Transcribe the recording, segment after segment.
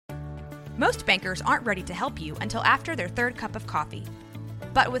Most bankers aren't ready to help you until after their third cup of coffee.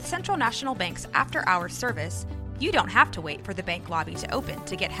 But with Central National Bank's after-hours service, you don't have to wait for the bank lobby to open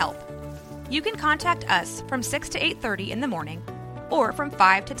to get help. You can contact us from 6 to 8:30 in the morning or from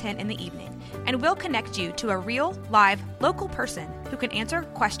 5 to 10 in the evening, and we'll connect you to a real, live, local person who can answer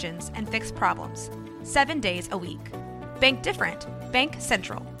questions and fix problems 7 days a week. Bank different. Bank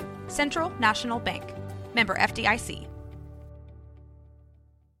Central. Central National Bank. Member FDIC.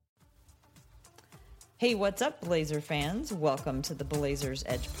 Hey, what's up, Blazer fans? Welcome to the Blazers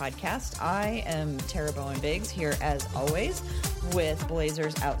Edge podcast. I am Tara Bowen-Biggs here, as always, with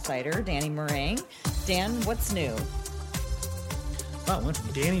Blazers outsider Danny Meringue. Dan, what's new? Wow, I went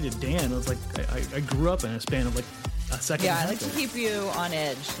from Danny to Dan. It was like I grew up in a span of like a second. Yeah, I like to keep you on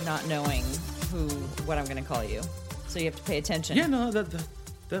edge, not knowing what I'm going to call you. So you have to pay attention. Yeah, no,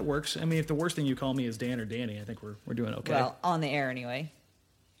 that works. I mean, if the worst thing you call me is Dan or Danny, I think we're doing okay. Well, on the air anyway.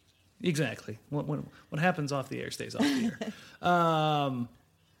 Exactly. What happens off the air stays off the air. I'm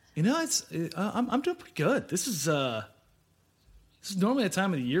doing pretty good. This is normally a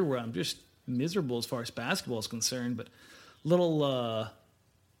time of the year where I'm just miserable as far as basketball is concerned, but little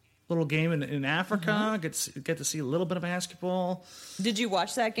game in Africa. Get to see a little bit of basketball. Did you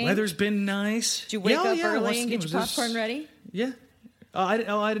watch that game? Weather's been nice. Did you wake up early and get your popcorn ready? Yeah. I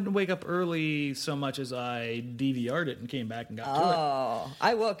didn't wake up early so much as I DVR'd it and came back and got to it. Oh,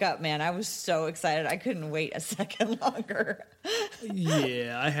 I woke up, man. I was so excited. I couldn't wait a second longer.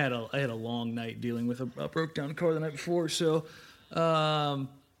 Yeah, I had a long night dealing with a broke down car the night before. So, I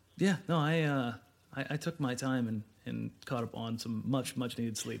took my time and caught up on some much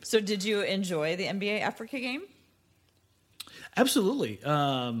needed sleep. So did you enjoy the NBA Africa game? Absolutely.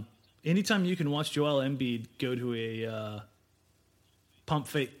 Anytime you can watch Joel Embiid go to a pump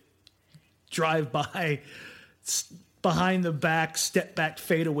fake, drive by, behind the back, step back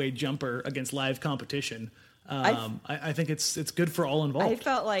fadeaway jumper against live competition. I think it's good for all involved. I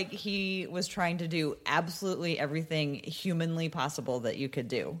felt like he was trying to do absolutely everything humanly possible that you could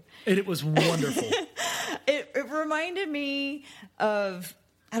do. And it was wonderful. It reminded me of,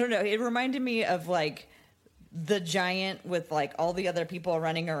 I don't know, it reminded me of like the giant with like all the other people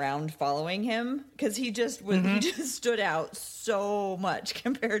running around following him, because he just stood out so much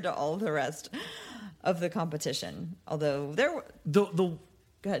compared to all the rest of the competition. Although there were go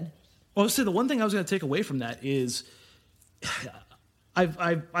ahead. Well, so the one thing I was going to take away from that is I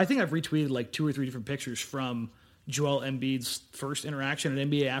think I've retweeted like 2 or 3 different pictures from Joel Embiid's first interaction at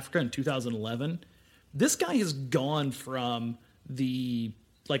NBA Africa in 2011. This guy has gone from the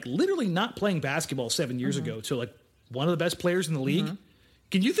like literally not playing basketball 7 years ago to like one of the best players in the league.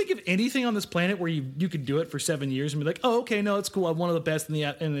 Can you think of anything on this planet where you could do it for 7 years and be like, oh, okay, no, it's cool. I'm one of the best in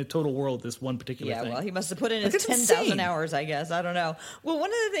the total world. This one particular thing. Yeah, well, he must have put in his 10,000 hours, I guess. I don't know. Well, one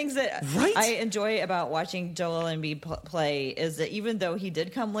of the things that I enjoy about watching Joel Embiid play is that even though he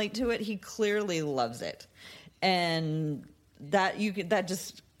did come late to it, he clearly loves it, and that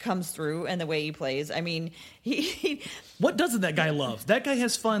just comes through in the way he plays. I mean, he what doesn't that guy love? That guy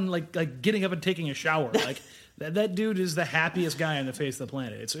has fun, like getting up and taking a shower, like. That dude is the happiest guy on the face of the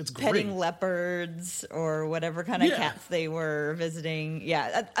planet. It's great. Petting leopards or whatever kind of cats they were visiting.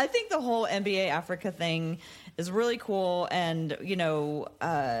 Yeah, I think the whole NBA Africa thing is really cool. And,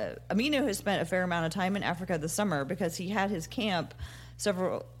 Aminu has spent a fair amount of time in Africa this summer because he had his camp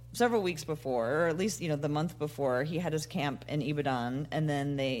several weeks before, or at least, the month before. He had his camp in Ibadan, and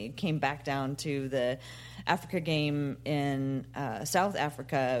then they came back down to the Africa game in South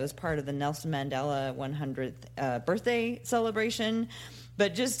Africa. It was part of the Nelson Mandela 100th birthday celebration.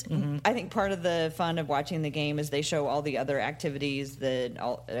 But just, I think part of the fun of watching the game is they show all the other activities that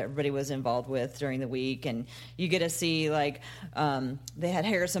everybody was involved with during the week. And you get to see, like, they had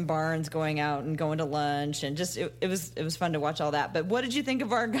Harrison Barnes going out and going to lunch. And just, it was fun to watch all that. But what did you think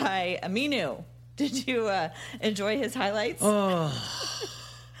of our guy, Aminu? Did you enjoy his highlights? Oh,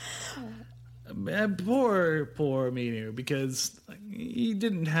 man, poor Aminu, because he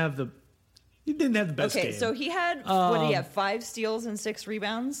didn't have the best game. Okay, so he had, what did he have, 5 steals and 6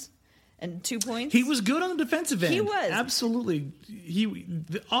 rebounds and 2 points? He was good on the defensive end. He was. Absolutely.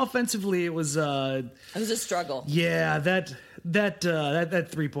 Offensively, it was a struggle. Yeah, that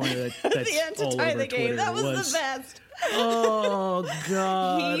 3-pointer that's the end to all tie over the game. Twitter That was the best. Oh,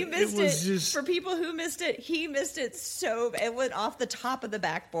 God. He missed it. For people who missed it, he missed it it went off the top of the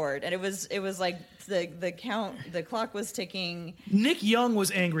backboard, and it was like the clock was ticking. Nick Young was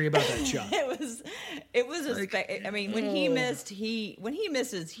angry about that shot. It was when he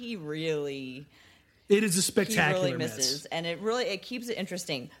misses, he really It is a spectacular he really misses, and it keeps it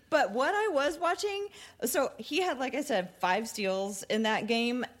interesting. But what I was watching, so he had, like I said, 5 steals in that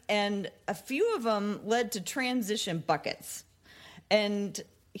game, and a few of them led to transition buckets. And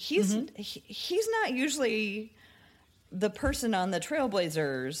he's not usually the person on the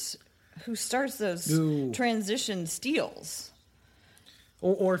Trailblazers who starts those transition steals.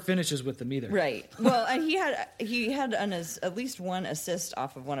 Or finishes with them either. Right. Well, and he had at least one assist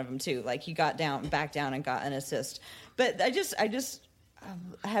off of one of them too. Like he got back down and got an assist. But I just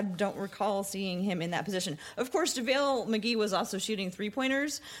don't recall seeing him in that position. Of course, JaVale McGee was also shooting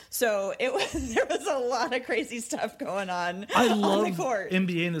 3-pointers, so there was a lot of crazy stuff going on. I love the court.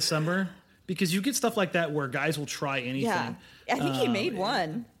 NBA in the summer because you get stuff like that where guys will try anything. Yeah, I think he made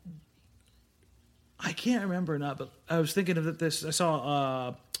one. I can't remember or not, but I was thinking of this. I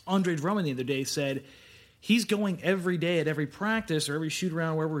saw Andre Drummond the other day said he's going every day at every practice or every shoot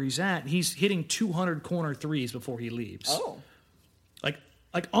around wherever he's at. He's hitting 200 corner threes before he leaves. Oh.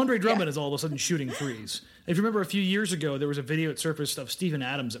 Like Andre Drummond is all of a sudden shooting threes. If you remember a few years ago, there was a video that surfaced of Steven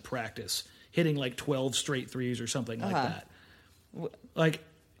Adams at practice hitting like 12 straight threes or something like that. Like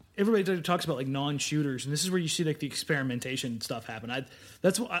everybody talks about like non-shooters, and this is where you see like the experimentation stuff happen.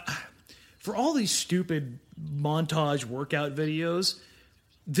 For all these stupid montage workout videos,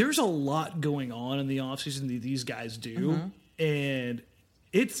 there's a lot going on in the offseason that these guys do. And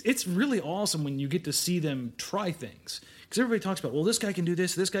it's really awesome when you get to see them try things. Because everybody talks about, well, this guy can do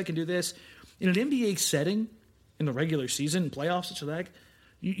this guy can do this. In an NBA setting, in the regular season, playoffs, such like,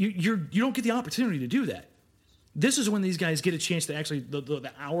 you don't get the opportunity to do that. This is when these guys get a chance to actually,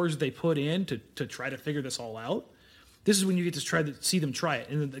 the hours they put in to try to figure this all out. This is when you get to try to see them try it.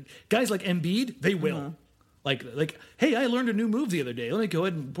 And the guys like Embiid, they will. Like, hey, I learned a new move the other day. Let me go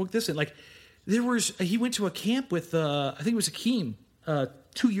ahead and book this in. Like, he went to a camp with, I think it was Hakeem,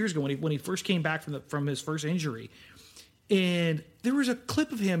 2 years ago when he first came back from his first injury. And there was a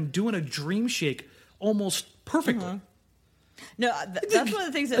clip of him doing a dream shake almost perfectly. No, that's one of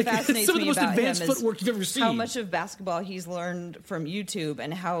the things that fascinates some of the me most about advanced him footwork you've ever is seen. how much of basketball he's learned from YouTube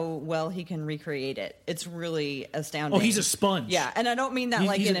and how well he can recreate it. It's really astounding. Oh, he's a sponge. Yeah, and I don't mean that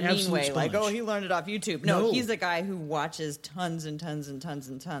like in a mean way, sponge. like, oh, he learned it off YouTube. No, he's a guy who watches tons and tons and tons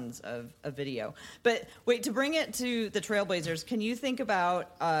and tons of video. But wait, to bring it to the Trailblazers, can you think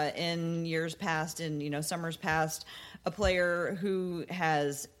about in years past, in summers past, a player who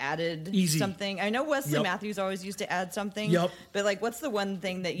has added something? I know Wesley Matthews always used to add something. But like, what's the one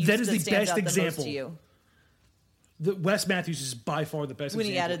thing that is the stands best out example the most to you? Wes Matthews is by far the best when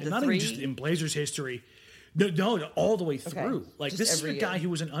example. He added the not three? Even just in Blazers history. No, all the way through. Okay. Like, Just this is a guy who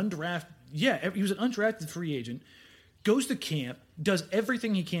was an undrafted. Yeah, he was an undrafted free agent. Goes to camp, does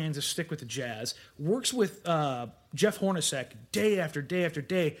everything he can to stick with the Jazz. Works with Jeff Hornacek day after day after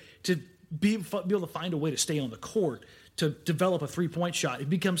day to be able to find a way to stay on the court, to develop a 3-point shot. He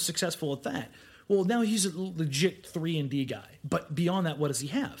becomes successful at that. Well, now he's a legit 3-and-D guy. But beyond that, what does he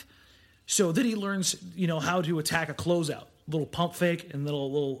have? So then he learns, how to attack a closeout, little pump fake and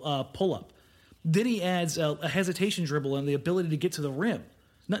little pull up. Then he adds a hesitation dribble and the ability to get to the rim.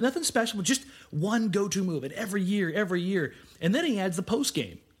 Nothing special, but just one go-to move. And every year. And then he adds the post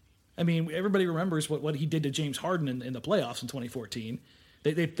game. I mean, everybody remembers what he did to James Harden in the playoffs in 2014.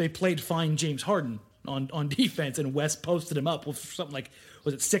 They played fine James Harden on defense, and West posted him up with something like,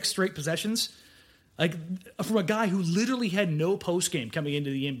 was it 6 straight possessions? Like, from a guy who literally had no post game coming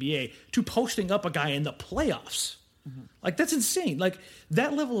into the NBA to posting up a guy in the playoffs. Like, that's insane. Like,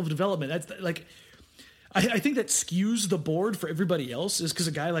 that level of development, that's like, I think that skews the board for everybody else is because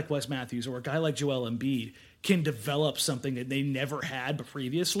a guy like Wes Matthews or a guy like Joel Embiid can develop something that they never had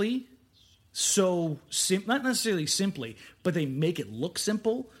previously. So, not necessarily simply, but they make it look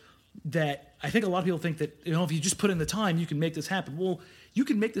simple, that I think a lot of people think that, if you just put in the time, you can make this happen. Well, you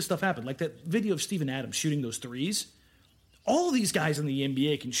can make this stuff happen. Like that video of Steven Adams shooting those threes. All of these guys in the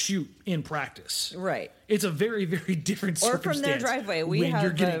NBA can shoot in practice. Right. It's a very, very different circumstance. Or from their driveway. We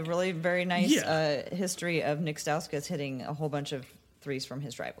have a really very nice history of Nick Stauskas hitting a whole bunch of threes from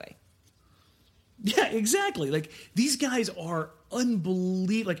his driveway. Yeah, exactly. Like, these guys are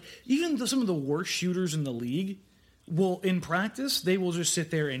unbelievable. Like, even some of the worst shooters in the league will, in practice, they will just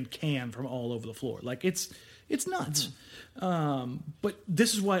sit there and can from all over the floor. Like, it's nuts. But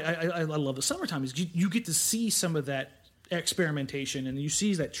this is why I love the summertime, is you get to see some of that experimentation, and you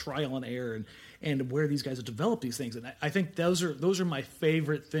see that trial and error and where these guys have developed these things. And I think those are my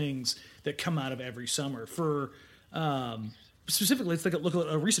favorite things that come out of every summer. For specifically, let's look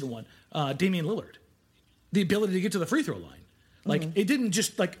at a recent one, Damian Lillard. The ability to get to the free throw line. Like, it didn't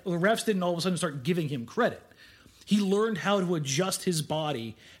just, like, the refs didn't all of a sudden start giving him credit. He learned how to adjust his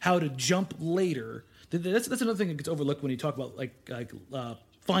body, how to jump later, That's another thing that gets overlooked when you talk about like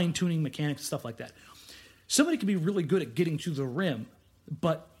fine tuning mechanics and stuff like that. Somebody can be really good at getting to the rim,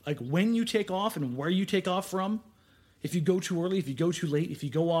 but like when you take off and where you take off from, if you go too early, if you go too late, if you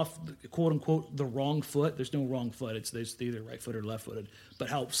go off quote unquote the wrong foot, there's no wrong foot. There's either right footed or left footed. But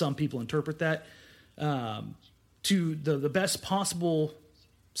how some people interpret that to the best possible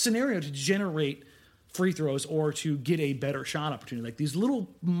scenario to generate free throws or to get a better shot opportunity, like these little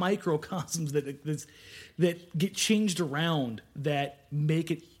microcosms that get changed around that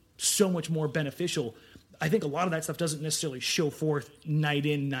make it so much more beneficial. I think a lot of that stuff doesn't necessarily show forth night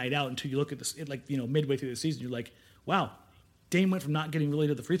in, night out until you look at this, like, you know, midway through the season. You're like, wow, Dame went from not getting really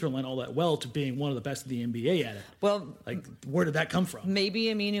to the free throw line all that well to being one of the best in the NBA at it. Well, like, where did that come from? Maybe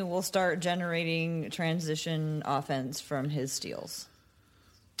Aminu will start generating transition offense from his steals.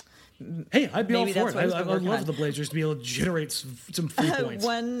 Hey, I'd be all for it. I would love the Blazers to be able to generate some free points.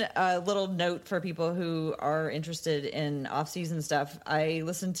 One little note for people who are interested in off-season stuff. I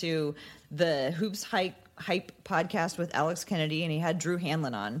listened to the Hoops Hype podcast with Alex Kennedy, and he had Drew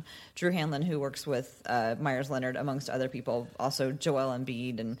Hanlon on. Drew Hanlon, who works with Myers Leonard, amongst other people, also Joel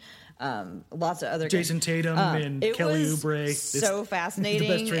Embiid and lots of other Jason guys. Tatum and Kelly Oubre. It's so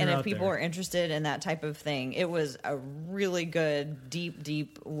fascinating, and if people are interested in that type of thing, it was a really good,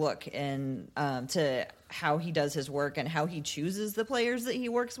 deep look in to how he does his work and how he chooses the players that he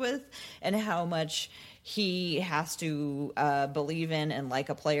works with, and how much he has to believe in and like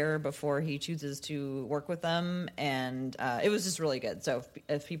a player before he chooses to work with them. And it was just really good. So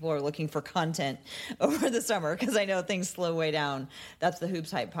if people are looking for content over the summer, because I know things slow way down, that's the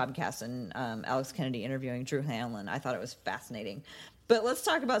Hoops Hype podcast, and Alex Kennedy interviewing Drew Hanlon. I thought it was fascinating. But let's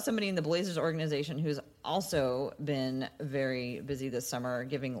talk about somebody in the Blazers organization who's also been very busy this summer,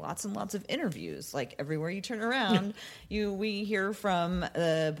 giving lots and lots of interviews. Like everywhere you turn around, we hear from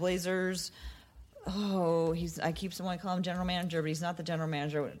the Blazers. Oh, I keep someone calling him general manager, but he's not the general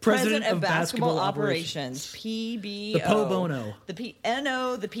manager. President of basketball operations. PBO. The Pro Bono. The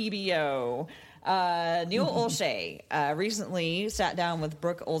PNO, the PBO. Neil Olshey recently sat down with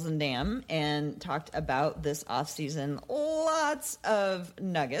Brooke Olzendam and talked about this offseason. Lots of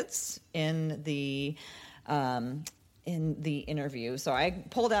nuggets in the interview. So I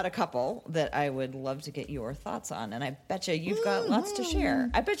pulled out a couple that I would love to get your thoughts on, and I bet you've got lots to share.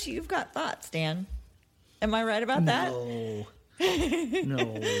 I bet you've got thoughts, Dan. Am I right about that? No,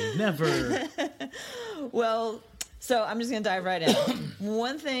 never. Well, so I'm just going to dive right in.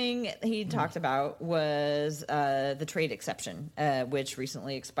 One thing he talked about was the trade exception, which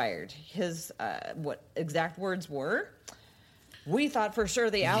recently expired. His what exact words were? We thought for sure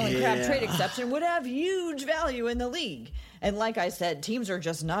the Allen Crabbe trade exception would have huge value in the league. And like I said, teams are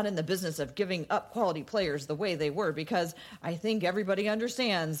just not in the business of giving up quality players the way they were, because I think everybody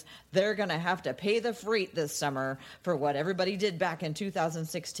understands they're going to have to pay the freight this summer for what everybody did back in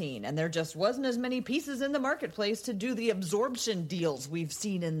 2016. And there just wasn't as many pieces in the marketplace to do the absorption deals we've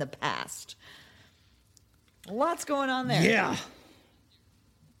seen in the past. Lots going on there. Yeah.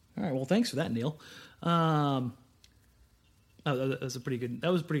 All right. Well, thanks for that, Neil. That was a pretty good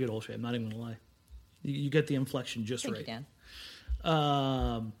Olshey. I'm not even gonna lie. You get the inflection just Thank right. You,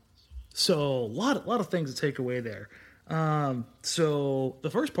 Dan. So a lot of things to take away there. So the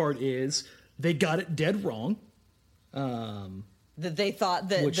first part is they got it dead wrong. That they thought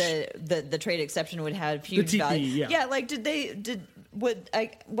that the trade exception would have huge value. Yeah. Like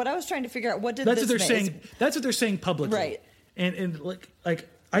what I was trying to figure out, what did that's this what they're mean? saying. That's what they're saying publicly, right? And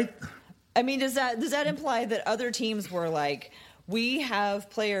I mean, does that imply that other teams were like, we have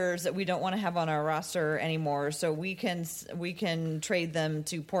players that we don't want to have on our roster anymore, so we can trade them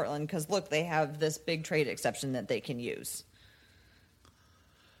to Portland because look, they have this big trade exception that they can use?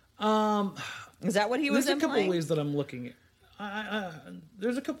 Is that what he was implying? There's a couple ways that I'm looking at.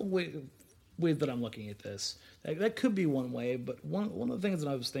 There's a couple ways that I'm looking at this. That could be one way, but one of the things that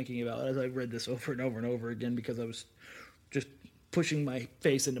I was thinking about as I read this over and over and over again, because I was just pushing my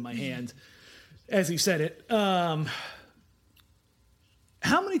face into my hands as he said it.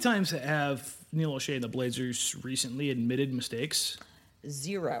 How many times have Neil Olshey and the Blazers recently admitted mistakes?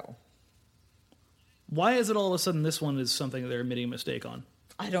 0. Why is it all of a sudden this one is something that they're admitting a mistake on?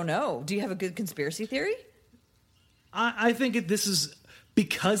 I don't know. Do you have a good conspiracy theory? I think this is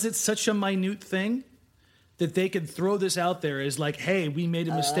because it's such a minute thing that they could throw this out there as like, hey, we made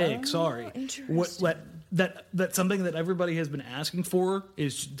a mistake. Sorry. Interesting. That's something that everybody has been asking for,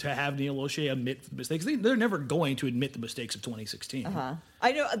 is to have Neil Olshey admit mistakes. They're never going to admit the mistakes of 2016.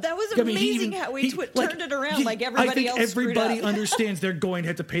 I know that was amazing how he turned it around like everybody else. Everybody understands they're going to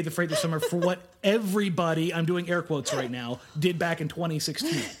have to pay the freight this summer for what everybody, I'm doing air quotes right now, did back in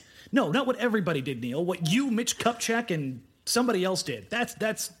 2016. No, not what everybody did, Neil. What you, Mitch Kupchak, and somebody else did. That's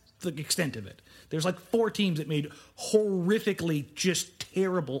the extent of it. There's like 4 teams that made horrifically just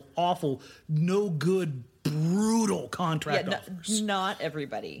terrible, awful, no good, brutal contract offers. Not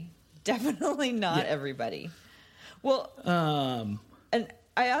everybody. Definitely not everybody. Well, and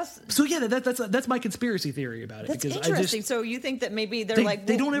I asked. So yeah, that's my conspiracy theory about it. That's because interesting. So you think that maybe they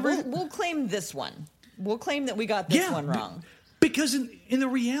don't ever. We'll claim this one. We'll claim that we got this one wrong. Because in the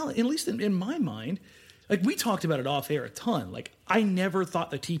reality, at least in my mind, like we talked about it off air a ton. Like I never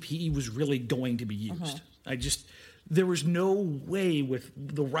thought the TPE was really going to be used. There was no way with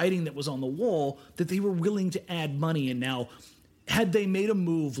the writing that was on the wall that they were willing to add money. And now, had they made a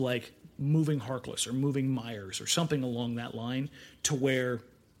move like moving Harkless or moving Myers or something along that line, to where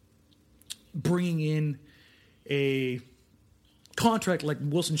bringing in a contract like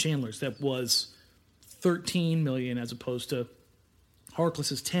Wilson Chandler's that was $13 million as opposed to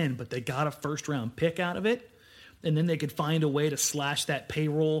Harkless's 10, but they got a first round pick out of it, and then they could find a way to slash that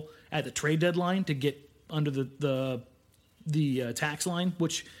payroll at the trade deadline to get under the tax line,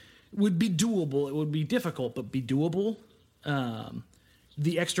 which would be doable. It would be difficult, but be doable.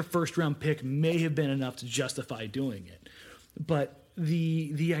 The extra first round pick may have been enough to justify doing it, but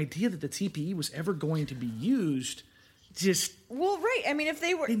the idea that the TPE was ever going to be used just right. I mean, if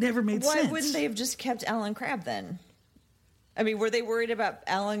they were, it never made sense. Why wouldn't they have just kept Alan Crabb then? I mean, were they worried about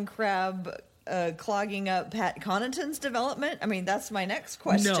Alan Crabb clogging up Pat Connaughton's development? I mean, that's my next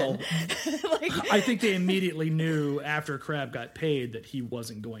question. No. I think they immediately knew after Crabb got paid that he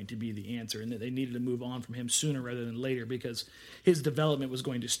wasn't going to be the answer and that they needed to move on from him sooner rather than later because his development was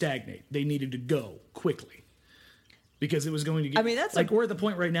going to stagnate. They needed to go quickly because it was going to get... I mean, that's... we're at the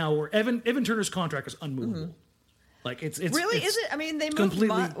point right now where Evan Turner's contract is unmovable. Mm-hmm. Like, it's... Really? It's is it? I mean, they moved...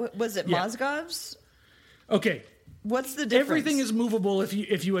 was it Mozgov's? Okay. What's the difference? Everything is movable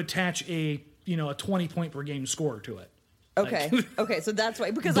if you attach a 20 point per game score to it. Okay. Okay. So that's why,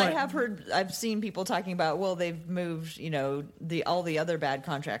 because I've seen people talking about, well, they've moved, all the other bad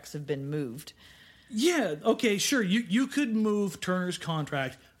contracts have been moved. Yeah. Okay. Sure. You could move Turner's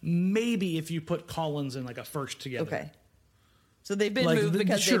contract maybe if you put Collins and like a first together. Okay. So they've been moved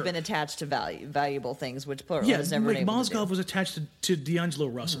because they've been attached to valuable things, which Portland has never been able to do. Mozgov was attached to D'Angelo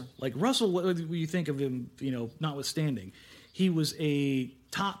Russell. Mm-hmm. Like Russell, what do you think of him, notwithstanding? He was a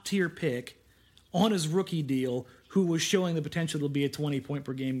top-tier pick on his rookie deal who was showing the potential to be a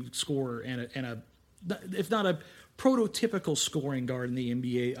 20-point-per-game scorer and a if not a prototypical scoring guard in the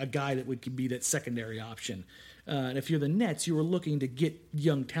NBA, a guy that would be that secondary option. And if you're the Nets, you were looking to get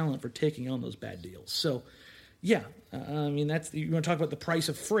young talent for taking on those bad deals. So... yeah, I mean, you want to talk about the price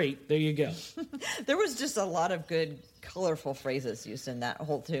of freight, there you go. There was just a lot of good, colorful phrases used in that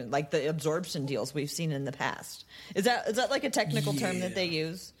whole tune, like the absorption deals we've seen in the past. Is that like a technical term that they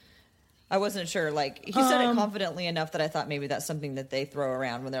use? I wasn't sure. Like, he said it confidently enough that I thought maybe that's something that they throw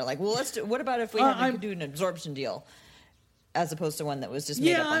around when they're like, well, what about if we had to do an absorption deal? As opposed to one that was just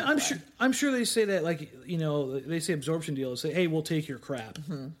made up on the fly. I'm sure they say that, like, they say absorption deal, say, hey, we'll take your crap.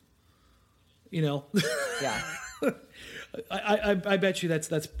 Mm-hmm. Yeah. I bet you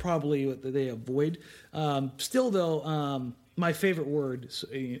that's probably what they avoid. Still, though, my favorite word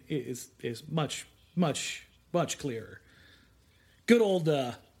is much, much, much clearer. Good old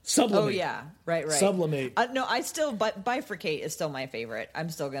sublimate. Oh, yeah. Right. Sublimate. No, I still, bifurcate is still my favorite. I'm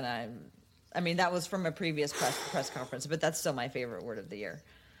still going to, that was from a previous press conference, but that's still my favorite word of the year.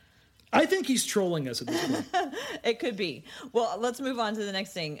 I think he's trolling us at this point. It could be. Well, let's move on to the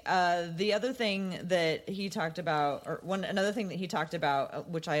next thing. The other thing that he talked about, another thing that he talked about,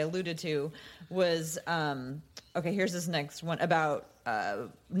 which I alluded to, was here's this next one about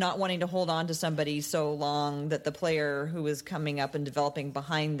not wanting to hold on to somebody so long that the player who is coming up and developing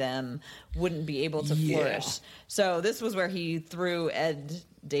behind them wouldn't be able to flourish. So this was where he threw Ed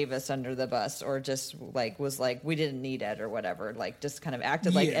Davis under the bus, or just was like, we didn't need Ed or whatever, like just kind of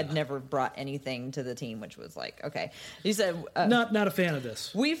acted like Ed never brought anything to the team, which was like, okay. He said, not a fan of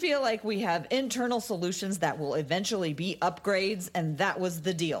this. We feel like we have internal solutions that will eventually be upgrades, and that was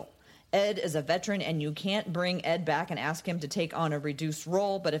the deal. Ed is a veteran, and you can't bring Ed back and ask him to take on a reduced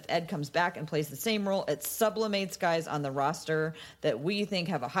role. But if Ed comes back and plays the same role, it sublimates guys on the roster that we think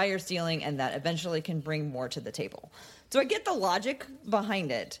have a higher ceiling and that eventually can bring more to the table. So I get the logic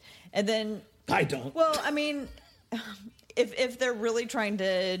behind it. And then... I don't. Well, I mean, if they're really trying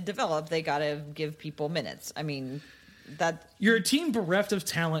to develop, they got to give people minutes. I mean... You're a team bereft of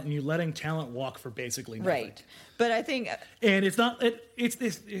talent, and you're letting talent walk for basically nothing. Right. But I think... And it's not...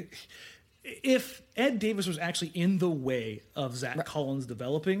 If Ed Davis was actually in the way of Zach Collins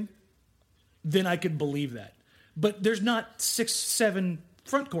developing, then I could believe that. But there's not 6, 7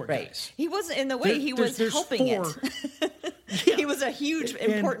 front court Right. guys. He wasn't in the way he was helping four. it. Yeah. He was a huge,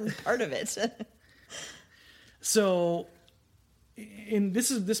 important part of it. So, and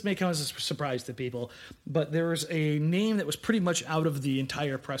this may come as a surprise to people, but there was a name that was pretty much out of the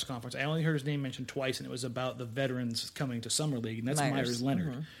entire press conference. I only heard his name mentioned twice, and it was about the veterans coming to Summer League, and that's Myers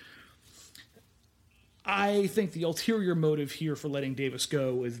Leonard. Mm-hmm. I think the ulterior motive here for letting Davis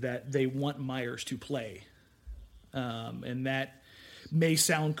go is that they want Myers to play. And that may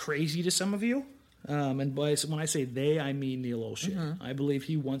sound crazy to some of you. And when I say they, I mean Neil Olshey. Mm-hmm. I believe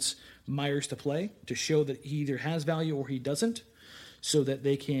he wants Myers to play to show that he either has value or he doesn't, so that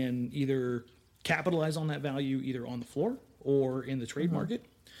they can either capitalize on that value either on the floor or in the trade market,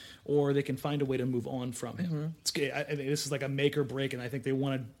 or they can find a way to move on from him. I think this is like a make or break, and I think they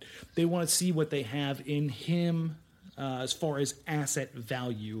want to see what they have in him as far as asset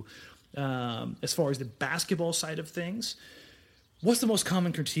value. As far as the basketball side of things, what's the most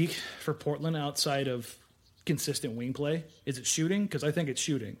common critique for Portland outside of consistent wing play? Is it shooting? Because I think it's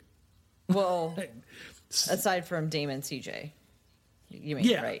shooting. Well, aside from Damon CJ, you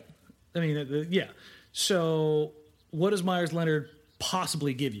mean, right? I mean, yeah. So what does Myers Leonard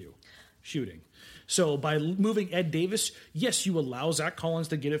possibly give you? Shooting. So by moving Ed Davis, yes, you allow Zach Collins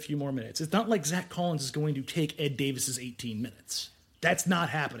to get a few more minutes. It's not like Zach Collins is going to take Ed Davis's 18 minutes. That's not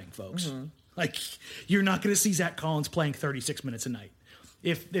happening, folks. Mm-hmm. Like, you're not going to see Zach Collins playing 36 minutes a night.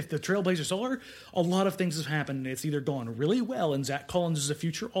 If the Trailblazers are, a lot of things have happened, and it's either gone really well and Zach Collins is a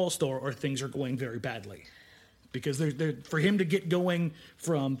future all-star, or things are going very badly. Because for him to get going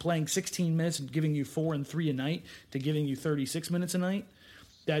from playing 16 minutes and giving you 4 and 3 a night to giving you 36 minutes a night,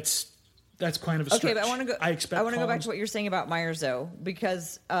 that's kind of a stretch. Okay, but I want to go back to what you're saying about Myers, though,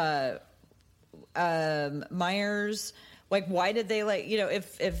 because Myers, like, why did they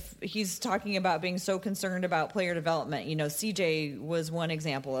if he's talking about being so concerned about player development, CJ was one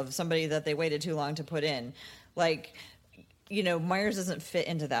example of somebody that they waited too long to put in. Like, Myers doesn't fit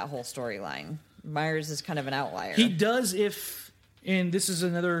into that whole storyline. Myers is kind of an outlier. He does and this is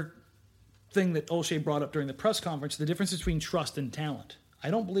another thing that Olshey brought up during the press conference, the difference between trust and talent. I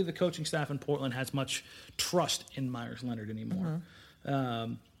don't believe the coaching staff in Portland has much trust in Myers Leonard anymore.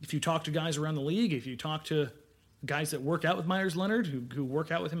 Mm-hmm. If you talk to guys around the league, if you talk to guys that work out with Myers Leonard, who work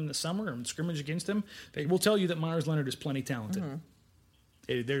out with him in the summer and scrimmage against him, they will tell you that Myers Leonard is plenty talented. Mm-hmm.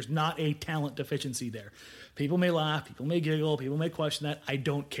 There's not a talent deficiency there. People may laugh, people may giggle, people may question that. I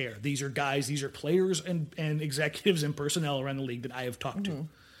don't care. These are guys, these are players and executives and personnel around the league that I have talked to.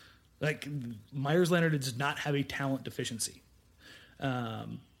 Like, Myers Leonard does not have a talent deficiency.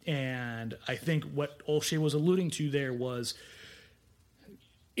 And I think what Olshey was alluding to there was,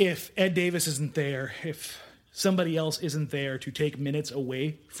 if Ed Davis isn't there, if somebody else isn't there to take minutes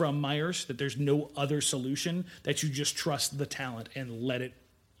away from Myers, that there's no other solution, that you just trust the talent and let it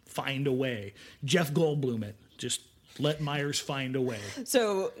find a way. Jeff Goldblum it. Just let Myers find a way.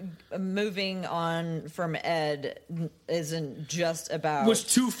 So moving on from Ed isn't just about... was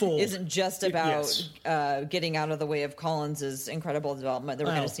twofold. Isn't just about getting out of the way of Collins's incredible development that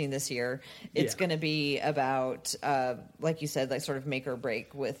we're going to see this year. It's going to be about, like you said, like sort of make or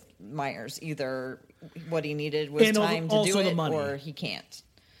break with Myers. Either what he needed was time to do it, or he can't.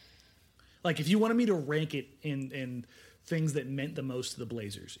 Like, if you wanted me to rank it in things that meant the most to the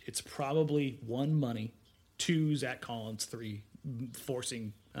Blazers, it's probably 1, money, 2, Zach Collins, 3,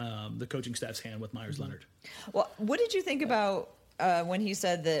 forcing the coaching staff's hand with Myers Leonard. Well, what did you think about when he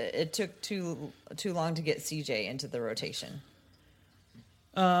said that it took too long to get CJ into the rotation?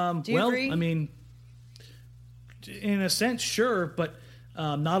 Do you agree? I mean, in a sense, sure, but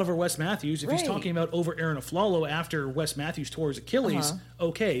not over Wes Matthews. If he's talking about over Aaron Aflalo after Wes Matthews tore his Achilles,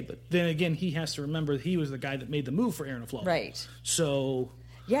 okay. But then again, he has to remember that he was the guy that made the move for Aaron Aflalo. Right. So...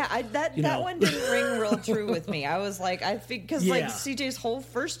 yeah, that one didn't ring real true with me. I was like, I think, because like CJ's whole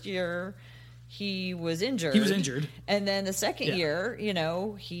first year, he was injured. And then the second year,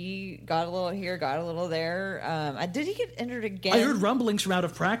 he got a little here, got a little there. Did he get injured again? I heard rumblings from out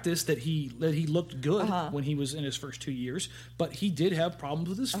of practice that he looked good when he was in his first 2 years, but he did have problems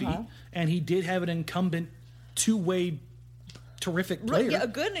with his feet, and he did have an incumbent two-way terrific player. Yeah, a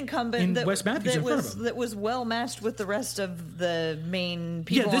good incumbent that was well matched with the rest of the main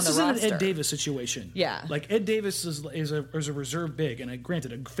people on the roster. Yeah, this isn't an Ed Davis situation. Yeah. Like, Ed Davis is a reserve big, and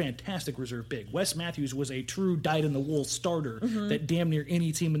granted, a fantastic reserve big. Wes Matthews was a true dyed-in-the-wool starter that damn near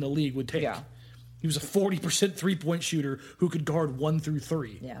any team in the league would take. Yeah. He was a 40% three-point shooter who could guard 1 through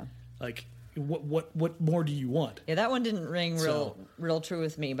 3. Yeah. Like, what more do you want? Yeah, that one didn't ring real true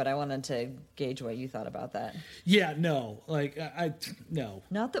with me, but I wanted to gauge what you thought about that. Yeah, no, like no.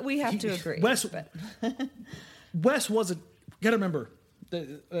 Not that we have to agree. Wes wasn't. Got to remember,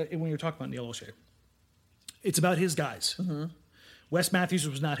 when you're talking about Neil Olshey, it's about his guys. Mm-hmm. Wes Matthews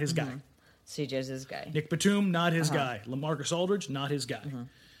was not his guy. CJ's his guy. Nick Batum, not his guy. LaMarcus Aldridge, not his guy.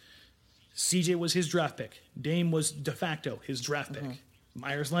 CJ was his draft pick. Dame was de facto his draft pick.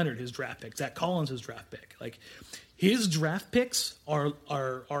 Myers Leonard, his draft pick. Zach Collins, his draft pick. Like, his draft picks are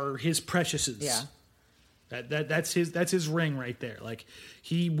his preciouses. Yeah. That's his ring right there. Like,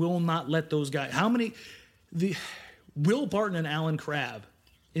 he will not let those guys. Will Barton and Alan Crabb.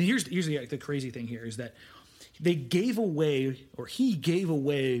 And here's the crazy thing here is that he gave away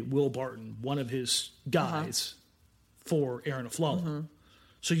Will Barton, one of his guys, for Aaron Aflalo.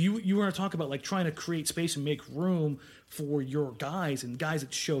 So you want to talk about like trying to create space and make room for your guys and guys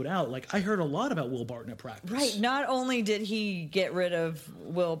that showed out. Like, I heard a lot about Will Barton at practice. Right. Not only did he get rid of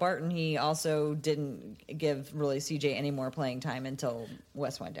Will Barton, he also didn't give really CJ any more playing time until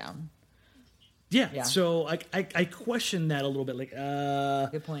Wes went down. Yeah. So I question that a little bit. Like,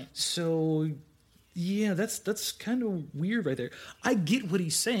 good point. So yeah, that's kind of weird right there. I get what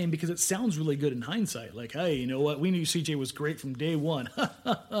he's saying because it sounds really good in hindsight. Like, hey, you know what? We knew CJ was great from day one.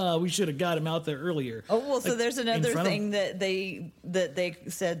 We should have got him out there earlier. Oh well, so there's another thing that they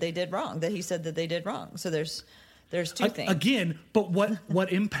said they did wrong. That he said that they did wrong. So there's two things again. But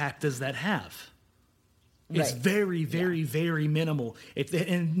what impact does that have? It's very, very, very minimal.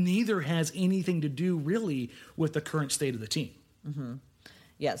 And neither has anything to do really with the current state of the team. Mm-hmm.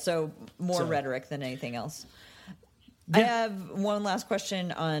 Yeah, so more rhetoric than anything else. Yeah. I have one last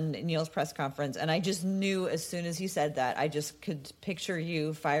question on Neil's press conference, and I just knew as soon as he said that, I just could picture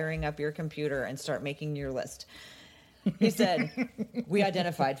you firing up your computer and start making your list. He said, we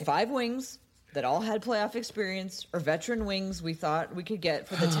identified 5 wings that all had playoff experience or veteran wings we thought we could get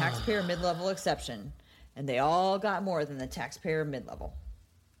for the taxpayer mid-level exception. And they all got more than the taxpayer mid-level.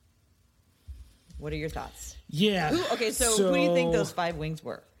 What are your thoughts? Yeah. So who do you think those 5 wings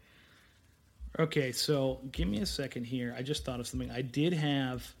were? Okay, so give me a second here. I just thought of something. I did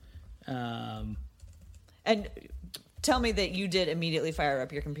have... And tell me that you did immediately fire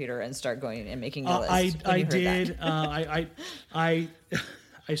up your computer and start going and making your list. I did. I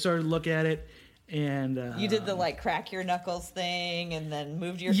started to look at it. And you did the like crack your knuckles thing and then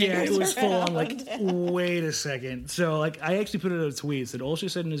moved your fingers. Yeah, it was full on like, wait a second. So like I actually put it in a tweet that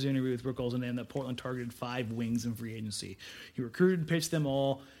Olshey said in his interview with Brooke Olsen that Portland targeted 5 wings in free agency. He recruited and pitched them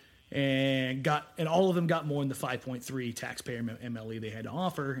all and all of them got more than the 5.3 taxpayer MLE they had to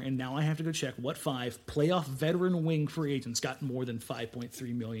offer. And now I have to go check what 5 playoff veteran wing free agents got more than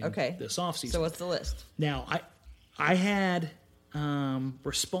 5.3 million this offseason. So what's the list? Now I had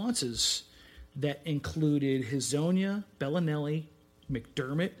responses that included Hezonja, Bellinelli,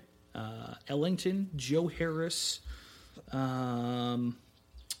 McDermott, Ellington, Joe Harris, Tyreek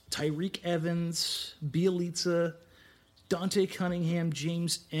Evans, Bielitsa, Dante Cunningham,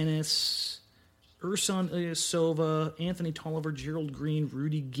 James Ennis, Ersan Ilyasova, Anthony Tolliver, Gerald Green,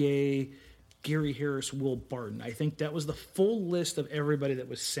 Rudy Gay, Gary Harris, Will Barton. I think that was the full list of everybody that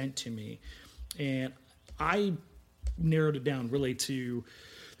was sent to me. And I narrowed it down really to...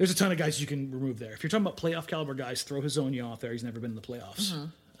 There's a ton of guys you can remove there. If you're talking about playoff caliber guys, throw Hezonja off there. He's never been in the playoffs.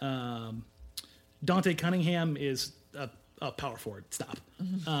 Mm-hmm. Dante Cunningham is a power forward. Stop.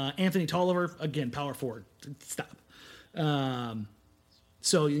 Mm-hmm. Anthony Tolliver, again, power forward. Stop.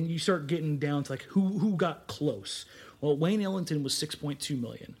 So you start getting down to like who got close. Well, Wayne Ellington was $6.2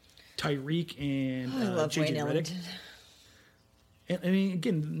 million. Tyreek and I love JJ Wayne Ellington. And I mean,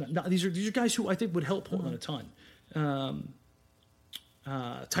 again, these are guys who I think would help Portland a ton.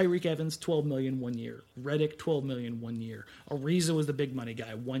 Tyreek Evans, $12 million 1 year. Redick, $12 million 1 year. Ariza was the big money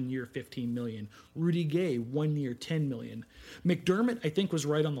guy, 1 year, $15 million. Rudy Gay, 1 year, $10 million. McDermott, I think, was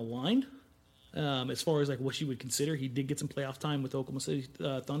right on the line as far as like what you would consider. He did get some playoff time with Oklahoma City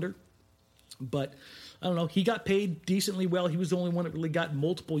Thunder, but I don't know. He got paid decently well. He was the only one that really got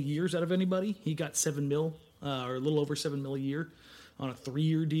multiple years out of anybody. He got $7 million or a little over $7 million a year on a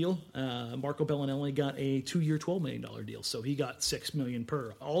 3-year deal. Marco Bellinelli got a 2-year, $12 million deal, so he got $6 million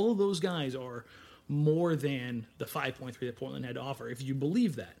per. All of those guys are more than the 5.3 that Portland had to offer, if you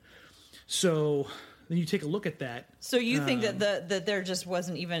believe that. So then you take a look at that. So you think that there just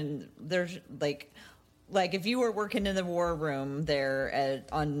wasn't even there's like if you were working in the war room there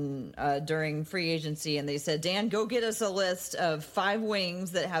during free agency and they said, Dan, go get us a list of 5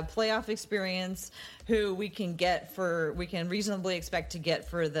 wings that have playoff experience who we can reasonably expect to get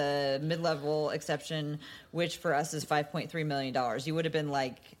for the mid-level exception, which for us is $5.3 million. You would have been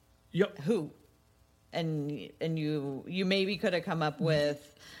like, yep. Who? And you maybe could have come up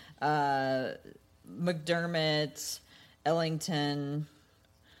with McDermott, Ellington,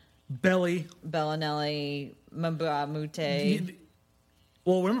 Bellinelli, Mbamute.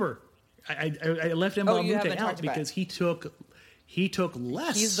 Well, remember, I left Mbah you Moute haven't out talked about because it. he took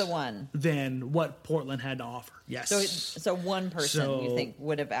less. He's the one. Than what Portland had to offer. Yes. So one person you think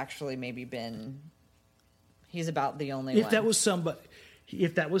would have actually maybe been. He's about the only one. If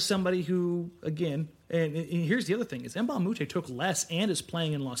that was somebody who, again, and here's the other thing: is Mbah Moute took less and is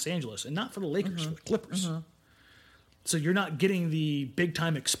playing in Los Angeles, and not for the Lakers, for the Clippers. So you're not getting the big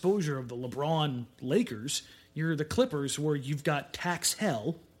time exposure of the LeBron Lakers. You're the Clippers, where you've got tax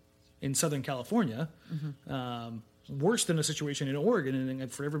hell in Southern California. Worse than a situation in Oregon. And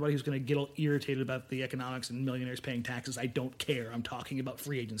for everybody who's going to get irritated about the economics and millionaires paying taxes, I don't care. I'm talking about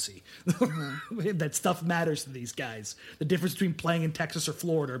free agency. That stuff matters to these guys. The difference between playing in Texas or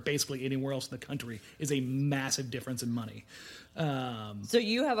Florida or basically anywhere else in the country is a massive difference in money. So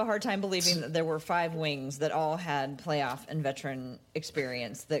you have a hard time believing that there were 5 wings that all had playoff and veteran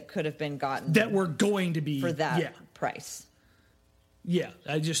experience that could have been gotten that were going to be for that price. Yeah,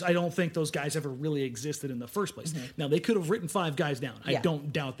 I don't think those guys ever really existed in the first place. Now, they could have written 5 guys down. I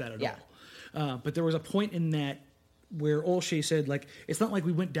don't doubt that at all. But there was a point in that where Olshey said, like, it's not like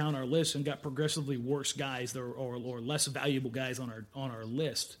we went down our list and got progressively worse guys or less valuable guys on our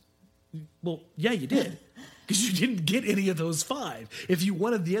list. Well, yeah, you did, because you didn't get any of those 5. If you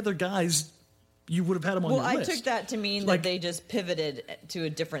wanted the other guys, you would have had them on your list. Well, I took that to mean that they just pivoted to a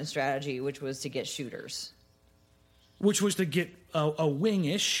different strategy, which was to get shooters. Which was to get a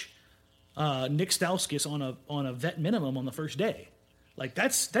wing-ish Nick Stauskas on a vet minimum on the first day. Like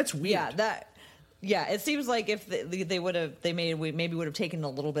that's weird. It seems like if they would have maybe would have taken a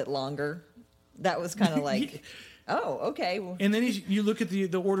little bit longer. That was kind of like, oh, okay. And then you look at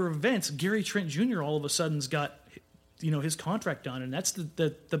the order of events. Gary Trent Jr. all of a sudden's got his contract done, and that's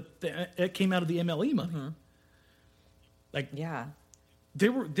it came out of the MLE money. They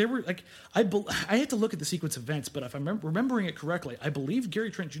were like I had to look at the sequence of events, but if I'm remembering it correctly, I believe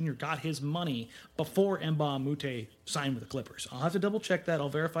Gary Trent Jr. got his money before Mbah Moute signed with the Clippers. I'll have to double check that. I'll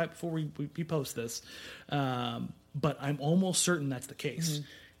verify it before we post this, but I'm almost certain that's the case.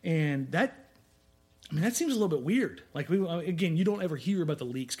 And that seems a little bit weird. Like you don't ever hear about the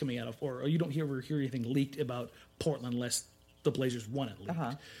leaks coming out of, or you don't ever hear anything leaked about Portland unless the Blazers want it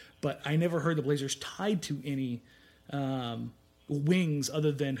leaked. But I never heard the Blazers tied to any. Wings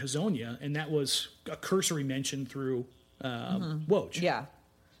other than Hezonja, and that was a cursory mention through Woj. Yeah.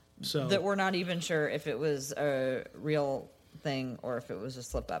 So that we're not even sure if it was a real thing or if it was a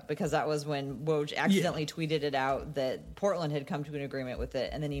slip up, because that was when Woj accidentally tweeted it out that Portland had come to an agreement with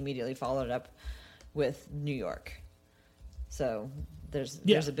it, and then he immediately followed it up with New York. So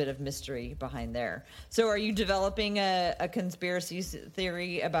there's a bit of mystery behind there. So are you developing a conspiracy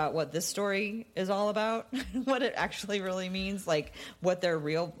theory about what this story is all about? What it actually really means? Like what their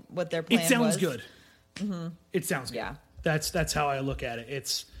plan was? It sounds good. It sounds good. Yeah. That's how I look at it.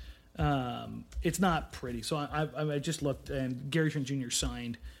 It's not pretty. So I just looked, and Gary Trent Jr.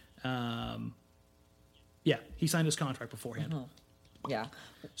 signed. He signed his contract beforehand. Yeah.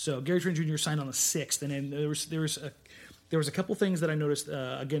 So Gary Trent Jr. signed on the 6th, and then there was a couple things that I noticed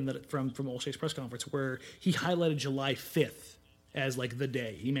from Olshey's press conference where he highlighted July 5th as like the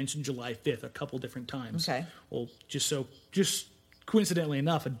day. He mentioned July 5th a couple different times. Okay. Well, just coincidentally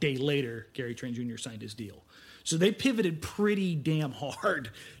enough, a day later, Gary Trent Jr. signed his deal. So they pivoted pretty damn hard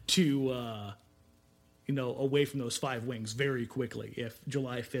to away from those 5 wings very quickly. If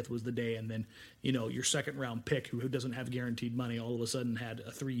July 5th was the day, and then your second round pick who doesn't have guaranteed money all of a sudden had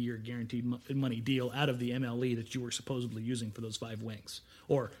a 3-year guaranteed money deal out of the MLE that you were supposedly using for those 5 wings,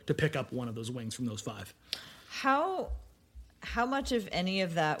 or to pick up one of those wings from those 5. How much of any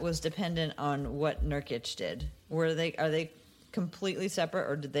of that was dependent on what Nurkic did? Are they completely separate,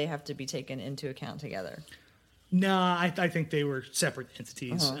 or did they have to be taken into account together? No, I think they were separate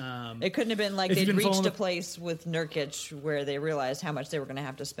entities. It couldn't have been like they'd reached a place with Nurkic where they realized how much they were going to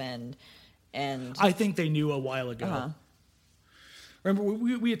have to spend. And I think they knew a while ago. Remember,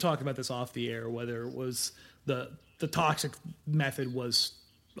 we had talked about this off the air, whether it was the toxic method was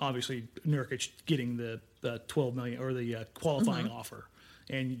obviously Nurkic getting the $12 million or the qualifying offer.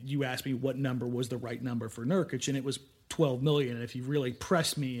 And you asked me what number was the right number for Nurkic, and it was $12 million. And if you really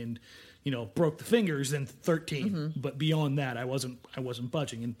pressed me and broke the fingers, then 13. But beyond that, I wasn't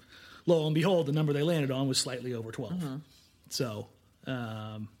budging. And lo and behold, the number they landed on was slightly over 12. So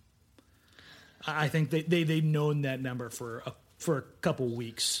I think they'd known that number for a couple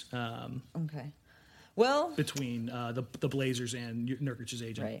weeks. Okay. Well, between the Blazers and Nurkic's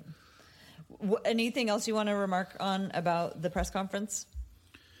agent. Right. Anything else you want to remark on about the press conference?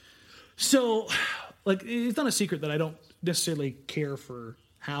 So, it's not a secret that I don't necessarily care for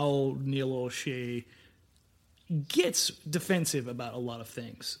how Neil Olshey gets defensive about a lot of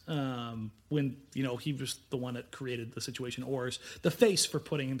things when he was the one that created the situation, or is the face for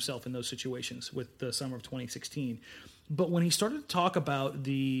putting himself in those situations with the summer of 2016. But when he started to talk about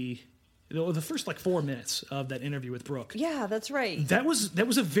the first 4 minutes of that interview with Brooke, yeah, that's right. That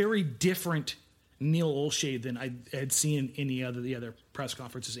was a very different Neil Olshey than I had seen in any of the other press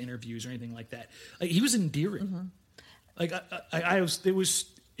conferences, interviews, or anything like that. Like, he was endearing.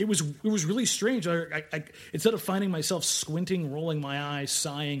 It was really strange. I instead of finding myself squinting, rolling my eyes,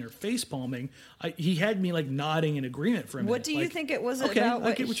 sighing, or face palming, he had me nodding in agreement for a minute. What do you think it was about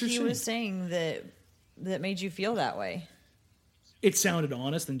what he was saying that made you feel that way? It sounded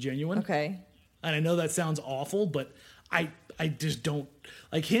honest and genuine. Okay. And I know that sounds awful, but I just don't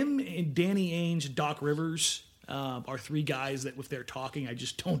like him and Danny Ainge, Doc Rivers. Are three guys that if they're talking, I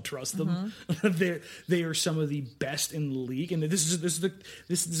just don't trust them. They are some of the best in the league, and this is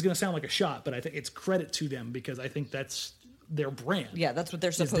going to sound like a shot, but I think it's credit to them because I think that's their brand. Yeah, that's what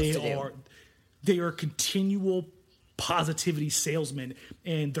they're supposed to do. They are continual positivity salesmen,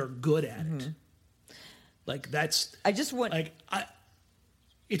 and they're good at it.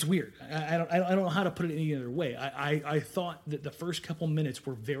 It's weird. I don't know how to put it any other way. I thought that the first couple minutes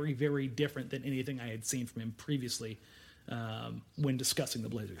were very, very different than anything I had seen from him previously when discussing the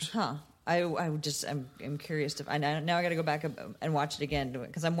Blazers. Huh. I'm curious to. Now I got to go back and watch it again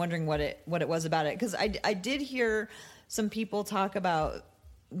because I'm wondering what it was about it. Because I did hear some people talk about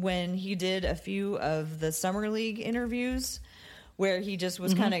when he did a few of the Summer League interviews, where he just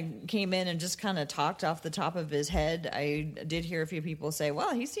was kind of came in and just kind of talked off the top of his head. I did hear a few people say,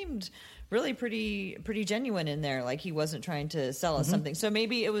 well, he seemed really pretty genuine in there. Like he wasn't trying to sell us something. So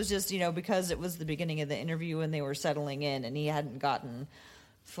maybe it was just, because it was the beginning of the interview and they were settling in and he hadn't gotten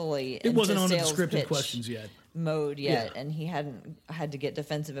fully it wasn't on the sales scripted questions yet. Mode yet, and he hadn't had to get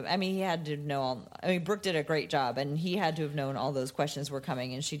defensive. I mean, he had to know. Brooke did a great job, and he had to have known all those questions were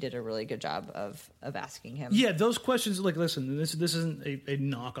coming, and she did a really good job of asking him. Yeah, those questions. Listen, this isn't a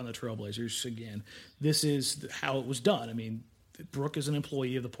knock on the Trailblazers. Again, this is how it was done. I mean, Brooke is an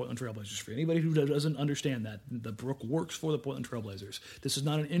employee of the Portland Trailblazers. For anybody who doesn't understand that, the Brooke works for the Portland Trailblazers. This is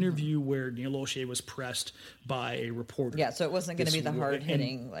not an interview where Neil Olshey was pressed by a reporter. Yeah, so it wasn't going to be the hard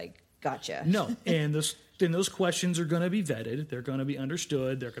hitting gotcha. No, and those questions are going to be vetted. They're going to be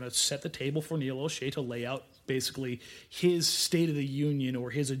understood. They're going to set the table for Neil Olshey to lay out basically his State of the Union or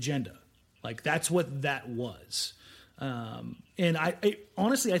his agenda. That's what that was. And I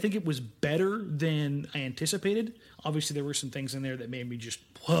honestly, I think it was better than I anticipated. Obviously, there were some things in there that made me just,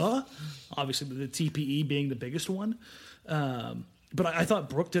 huh? Obviously, the TPE being the biggest one. But I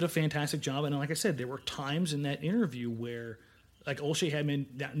thought Brooke did a fantastic job. And like I said, there were times in that interview where Olshey had been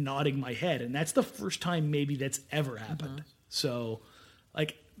nodding my head, and that's the first time maybe that's ever happened. So,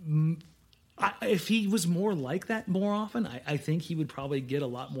 if he was more like that more often, I think he would probably get a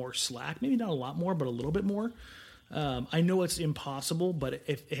lot more slack. Maybe not a lot more, but a little bit more. I know it's impossible, but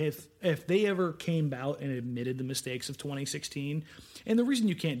if they ever came out and admitted the mistakes of 2016, and the reason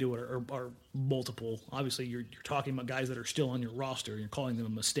you can't do it are multiple. Obviously, you're talking about guys that are still on your roster, and you're calling them a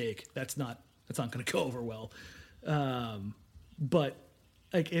mistake. That's not going to go over well. But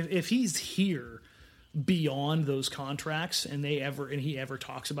if he's here beyond those contracts and he ever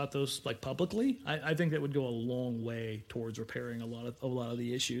talks about those publicly, I think that would go a long way towards repairing a lot of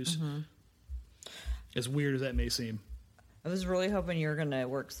the issues. As weird as that may seem. I was really hoping you were going to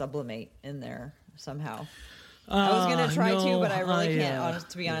work sublimate in there somehow. I was going to try to, but I really can't.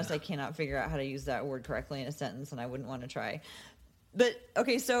 To be honest, I cannot figure out how to use that word correctly in a sentence, and I wouldn't want to try. But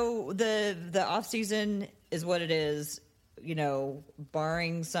okay, so the off season is what it is.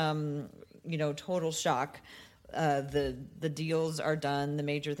 Barring some, total shock, the deals are done. The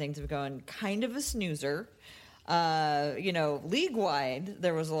major things have gone kind of a snoozer. League wide,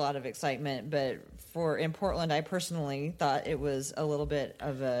 there was a lot of excitement, but in Portland, I personally thought it was a little bit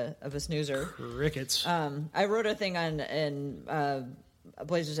of a snoozer. Crickets. I wrote a thing on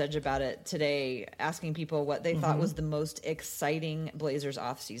Blazers Edge about it today, asking people what they thought was the most exciting Blazers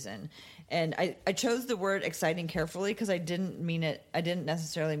offseason. And I chose the word exciting carefully because I didn't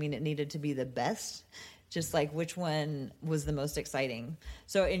necessarily mean it needed to be the best, just which one was the most exciting.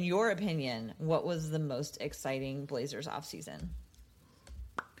 So in your opinion, what was the most exciting Blazers offseason?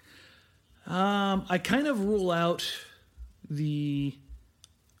 I kind of rule out obviously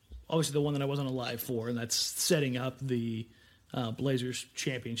the one that I wasn't alive for, and that's setting up the Blazers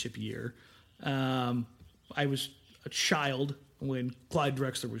championship year. I was a child when Clyde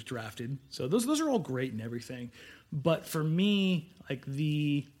Drexler was drafted, so those are all great and everything. But for me,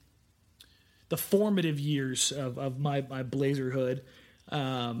 the formative years of my Blazerhood,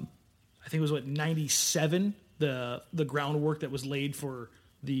 I think it was 97 the groundwork that was laid for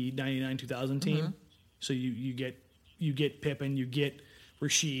the 99-2000 team. So you get Pippen, you get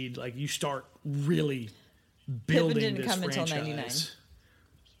Rasheed, like you start really building Pippen didn't this come franchise. until 99.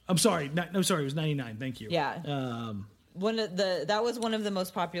 I'm sorry. No, sorry. It was 99. Thank you. Yeah. That was one of the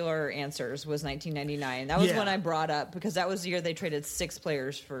most popular answers was 1999. That was when I brought up, because that was the year they traded 6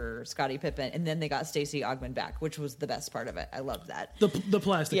 players for Scottie Pippen, and then they got Stacey Augmon back, which was the best part of it. I loved that. The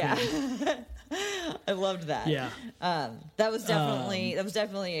plastic. Yeah. I loved that. Yeah. That was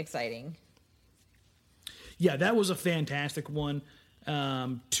definitely exciting. Yeah, that was a fantastic one.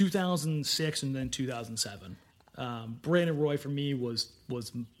 2006 and then 2007. Brandon Roy for me was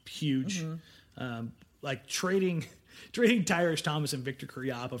huge. Like trading Tyrese Thomas and Victor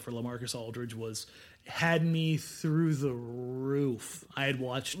Kriapa for LaMarcus Aldridge had me through the roof. I had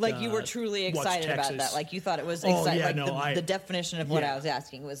watched you were truly excited about that. Like you thought it was exciting. Yeah, the definition of what I was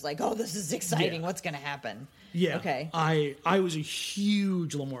asking was like, oh, this is exciting. What's going to happen? Yeah. Okay. I was a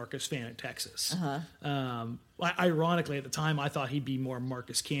huge LaMarcus fan at Texas. Ironically, at the time, I thought he'd be more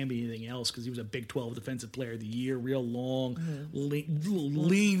Marcus Camby than anything else because he was a Big 12 Defensive Player of the Year, real long,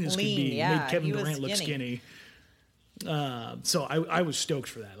 lean as could be. Yeah. Made Kevin Durant look skinny. So I was stoked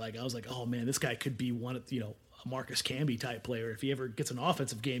for that. Like I was like, oh man, this guy could be one of a Marcus Camby type player. If he ever gets an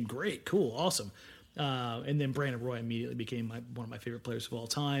offensive game, great, cool, awesome. And then Brandon Roy immediately became one of my favorite players of all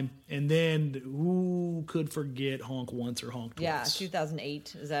time. And then who could forget Honk Once or Honk Twice? Yeah,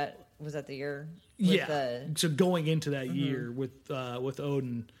 2008. Was that the year? So going into that year with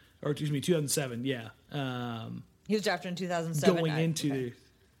Oden, or excuse me, 2007. Yeah. He was drafted in 2007.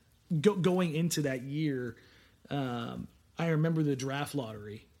 Going into that year, I remember the draft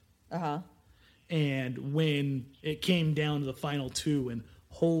lottery. And when it came down to the final 2, and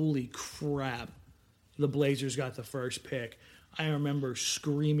holy crap, the Blazers got the first pick. I remember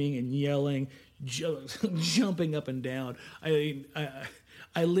screaming and yelling, jumping up and down.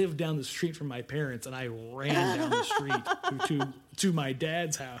 I lived down the street from my parents, and I ran down the street to my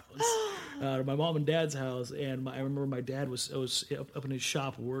dad's house, to my mom and dad's house. And I remember my dad was up in his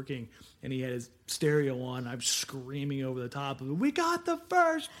shop working, and he had his stereo on. I'm screaming over the top of it, "We got the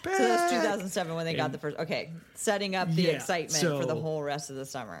first pick!" So that's 2007 when they got the first. Okay, setting up the excitement for the whole rest of the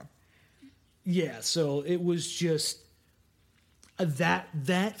summer. Yeah, so it was just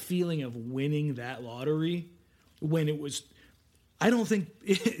that feeling of winning that lottery when it was. I don't think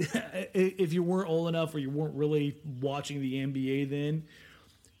if you weren't old enough or you weren't really watching the NBA then,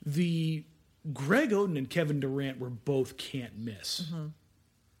 the Greg Oden and Kevin Durant were both can't miss.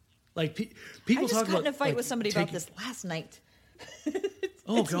 Like people talk about. I just got in a fight with somebody about this last night.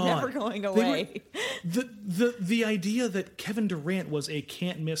 It's God, never going away. The idea that Kevin Durant was a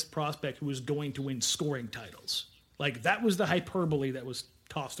can't miss prospect who was going to win scoring titles, like that was the hyperbole that was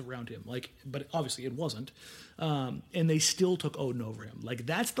tossed around him. Like, but obviously it wasn't. And they still took Oden over him. Like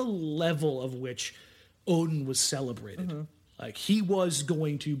that's the level of which Oden was celebrated. Like he was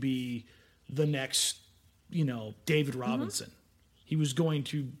going to be the next, David Robinson. He was going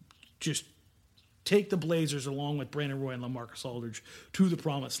to just take the Blazers along with Brandon Roy and LaMarcus Aldridge to the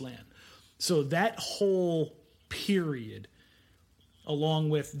promised land. So that whole period, along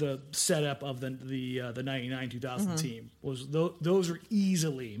with the setup of the 99-2000 team, was those were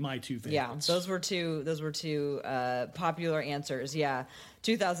easily my two favorites. Yeah, those were two popular answers. Yeah,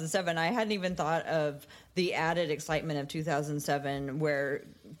 2007. I hadn't even thought of the added excitement of 2007, where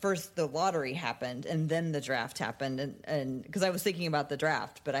first the lottery happened and then the draft happened, and because I was thinking about the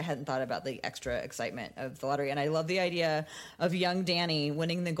draft, but I hadn't thought about the extra excitement of the lottery. And I love the idea of young Danny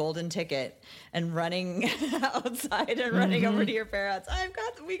winning the golden ticket and running outside and running over to your parents.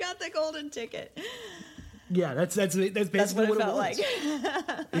 We got the golden ticket. Yeah, that's basically what it felt was.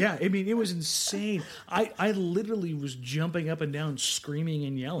 Like. Yeah, I mean, it was insane. I literally was jumping up and down, screaming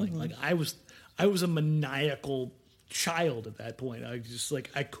and yelling. Like I was a maniacal child at that point. I just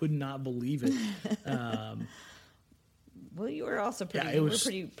I could not believe it. Well, you were also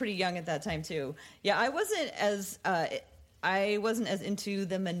pretty young at that time too. Yeah, I wasn't as into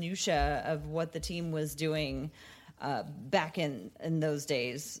the minutia of what the team was doing back in those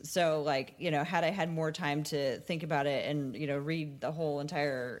days. So had I had more time to think about it and read the whole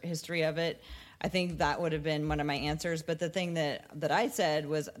entire history of it, I think that would have been one of my answers. But the thing that I said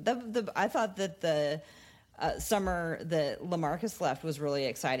was I thought that the summer that LaMarcus left was really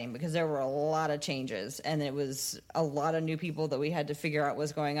exciting because there were a lot of changes and it was a lot of new people that we had to figure out what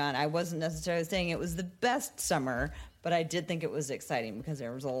was going on. I wasn't necessarily saying it was the best summer, but I did think it was exciting because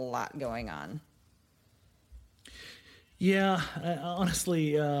there was a lot going on. Yeah,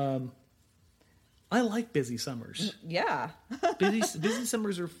 honestly, I like busy summers. Yeah. busy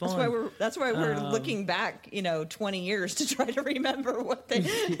summers are fun. That's why we're looking back, 20 years to try to remember what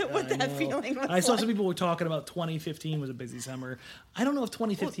that feeling was. I saw some people were talking about 2015 was a busy summer. I don't know if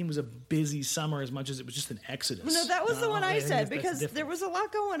 2015 was a busy summer as much as it was just an exodus. No, that was the one I said, because there was a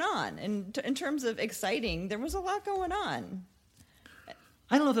lot going on. And in terms of exciting, there was a lot going on.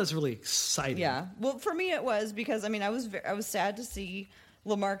 I don't know if that's really exciting. Yeah. Well, for me it was, because I was sad to see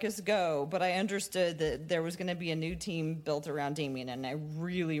LaMarcus go, but I understood that there was going to be a new team built around Damian, and I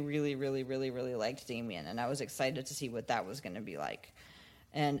really, really, really, really, really liked Damian, and I was excited to see what that was going to be like.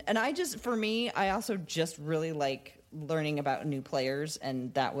 And I also just really like learning about new players,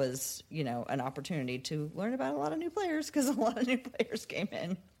 and that was, an opportunity to learn about a lot of new players, because a lot of new players came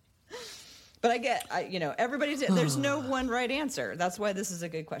in. But there's no one right answer. That's why this is a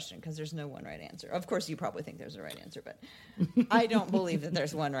good question, because there's no one right answer. Of course, you probably think there's a right answer, but I don't believe that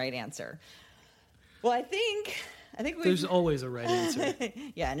there's one right answer. Well, I think there's always a right answer.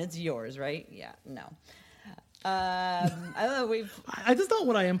 Yeah, and it's yours, right? Yeah, no. I don't know. That's not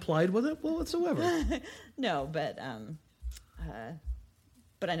what I implied with it whatsoever. No, but I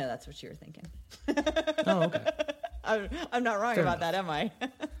know that's what you were thinking. Oh, okay. I'm not wrong about that, am I?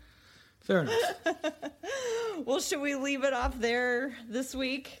 Fair enough. Well, should we leave it off there this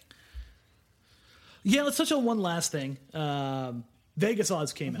week? Yeah, let's touch on one last thing. Vegas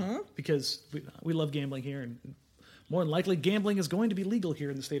odds came out, because we love gambling here, and more than likely gambling is going to be legal here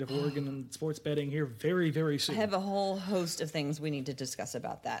in the state of Oregon, and sports betting here very, very soon. I have a whole host of things we need to discuss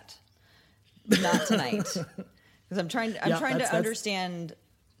about that. Not tonight. Because I'm trying to understand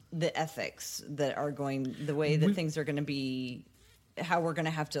the ethics that are the way that things are going to be, how we're going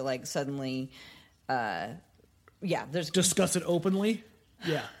to have to suddenly, discuss it openly.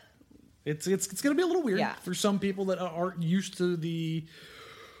 Yeah, it's going to be a little weird for some people that aren't used to the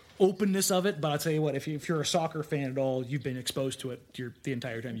openness of it. But I'll tell you what, if you're a soccer fan at all, you've been exposed to it the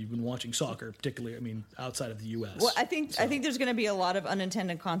entire time you've been watching soccer, particularly, outside of the U.S. Well, I think there's going to be a lot of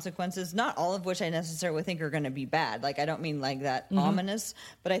unintended consequences, not all of which I necessarily think are going to be bad. I don't mean that ominous,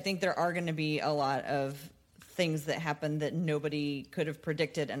 but I think there are going to be a lot of things that happen that nobody could have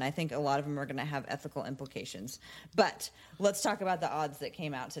predicted, and I think a lot of them are going to have ethical implications. But let's talk about the odds that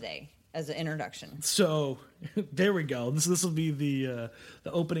came out today as an introduction. So there we go. This will be the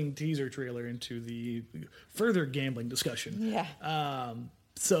opening teaser trailer into the further gambling discussion. Yeah.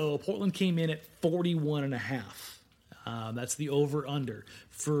 So Portland came in at 41.5. That's the over under.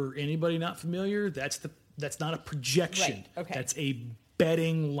 For anybody not familiar, that's not a projection. Right. Okay. That's a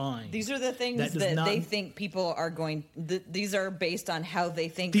betting line. These are the things that they think people are going. These are based on how they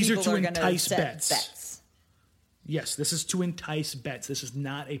think these people are going to set bets. Yes, this is to entice bets. This is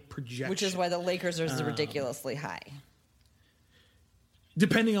not a projection. Which is why the Lakers are ridiculously high.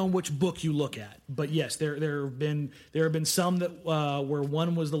 Depending on which book you look at, but yes, there have been some that where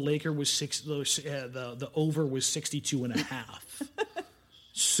one was the Laker was the over was 62.5.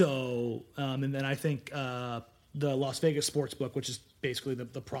 So and then I think the Las Vegas sports book, which is basically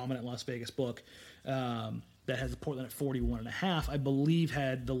the prominent Las Vegas book, that has Portland at 41.5, I believe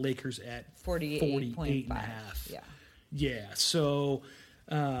had the Lakers at 48.5. Yeah. Yeah. So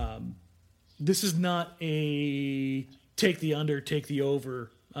this is not a take the under, take the over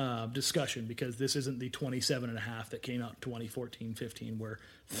discussion, because this isn't the 27.5 that came out in 2014-15, where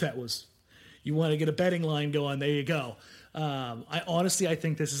that was, you want to get a betting line going, there you go. I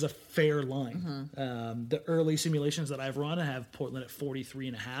think this is a fair line. The early simulations that I've run have Portland at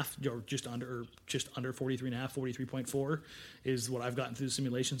 43.5, or just under 43.5, 43.4 is what I've gotten through the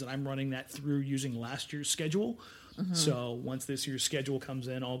simulations, and I'm running that through using last year's schedule. So once this year's schedule comes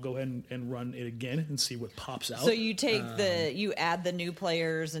in, I'll go ahead and run it again and see what pops out. So you take you add the new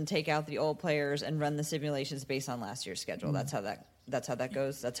players and take out the old players and run the simulations based on last year's schedule. That's how that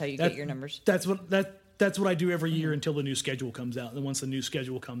goes. That's how you get your numbers. That's what I do every year until the new schedule comes out. And once the new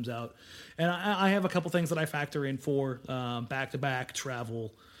schedule comes out, and I have a couple things that I factor in for back-to-back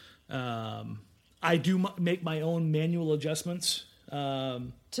travel. I do make my own manual adjustments for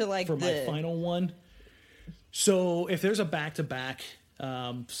my final one. So if there's a back-to-back,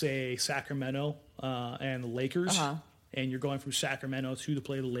 say Sacramento and the Lakers, and you're going from Sacramento to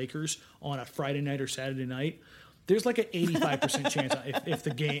play the Lakers on a Friday night or Saturday night, there's like an 85% chance if the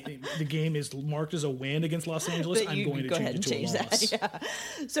game is marked as a win against Los Angeles, I'm going to change it to a loss. Yeah.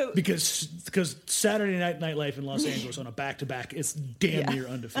 So because Saturday night nightlife in Los Angeles on a back-to-back is damn near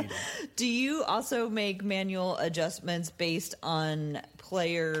undefeated. Do you also make manual adjustments based on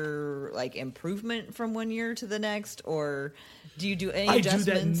player improvement from one year to the next, or do you do any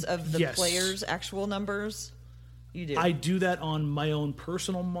adjustments of the players' actual numbers? You do. I do that on my own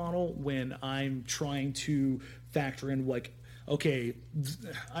personal model when I'm trying to factor in, like, okay,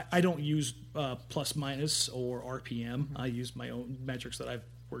 I don't use plus minus or RPM. I use my own metrics that I've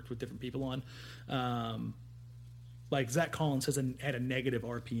worked with different people on. Like Zach Collins had a negative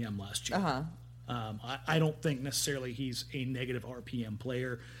RPM last year. I don't think necessarily he's a negative RPM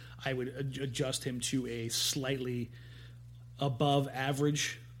player. I would adjust him to a slightly above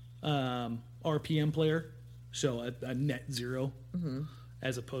average RPM player, so a net zero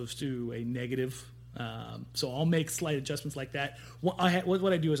as opposed to a negative. So I'll make slight adjustments like that. What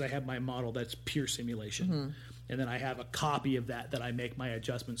I do is I have my model that's pure simulation, and then I have a copy of that I make my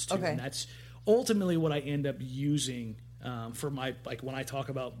adjustments to, and that's ultimately what I end up using for my, like, when I talk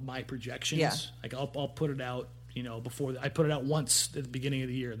about my projections. Yeah. Like I'll put it out, before I put it out once at the beginning of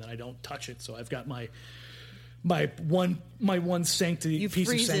the year, and then I don't touch it. So I've got my one sanctity, you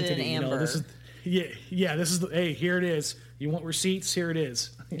piece of sanctity. It in amber. This is this is hey, here it is. You want receipts? Here it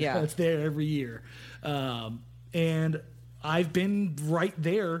is. Yeah, it's there every year, and I've been right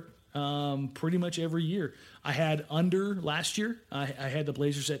there pretty much every year. I had under last year. I had the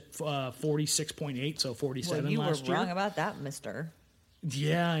Blazers at 46.8, so 47 last year. You were wrong about that, mister.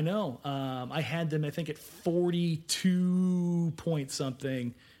 Yeah, I know. I had them, I think, at 42 point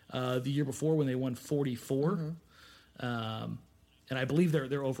something the year before when they won 44. And I believe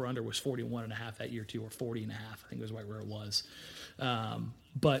their over-under was 41.5 that year, too, or 40.5. I think was right where it was.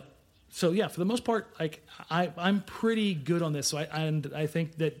 But, so, yeah, for the most part, like I'm pretty good on this. So I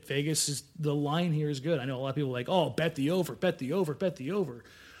think that Vegas the line here is good. I know a lot of people are like, oh, bet the over.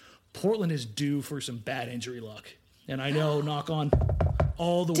 Portland is due for some bad injury luck. And I know, knock on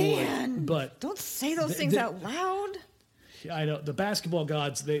all the wood, but don't say those things out loud. I know the basketball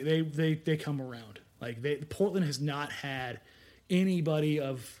gods, they come around. Like Portland has not had anybody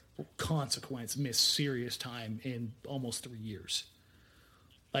of consequence miss serious time in almost 3 years.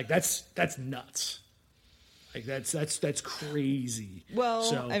 Like that's nuts. Like that's crazy. Well,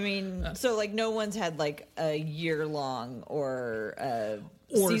 so, I mean, so like no one's had like a year long or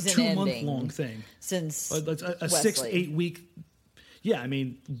season a 2-month long thing since a 6-8 week. Yeah, I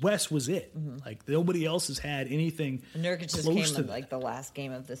mean, West was it. Like nobody else has had anything. Nurkic just came in like the last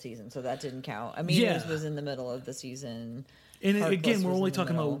game of the season, so that didn't count. I mean, it was in the middle of the season. And again, we're only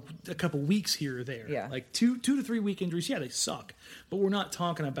talking about a couple weeks here or there. Yeah. Like 2 to 3 week injuries. Yeah, they suck. But we're not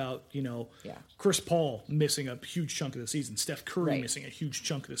talking about, Chris Paul missing a huge chunk of the season. Steph Curry missing a huge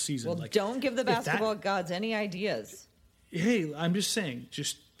chunk of the season. Well, like, don't give the basketball gods any ideas. Hey, I'm just saying,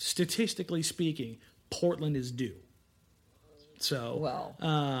 just statistically speaking, Portland is due. So,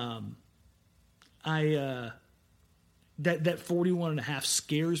 that 41.5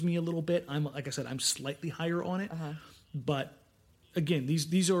 scares me a little bit. Like I said, I'm slightly higher on it. But again,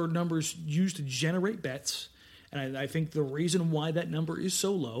 these are numbers used to generate bets, and I think the reason why that number is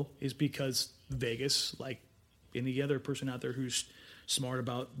so low is because Vegas, like any other person out there who's smart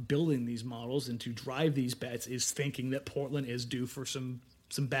about building these models and to drive these bets, is thinking that Portland is due for some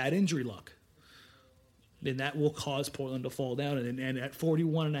bad injury luck. And that will cause Portland to fall down. And at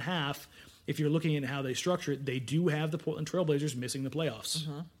 41.5, if you're looking at how they structure it, they do have the Portland Trailblazers missing the playoffs.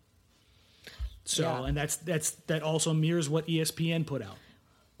 So, and that also mirrors what ESPN put out.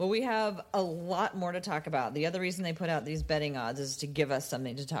 Well, we have a lot more to talk about. The other reason they put out these betting odds is to give us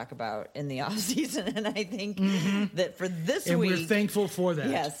something to talk about in the off season. And I think that for this week, we're thankful for that.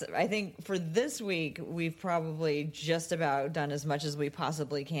 Yes, I think for this week, we've probably just about done as much as we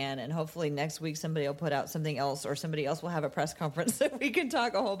possibly can. And hopefully next week, somebody will put out something else, or somebody else will have a press conference that we can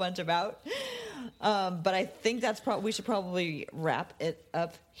talk a whole bunch about. But I think we should probably wrap it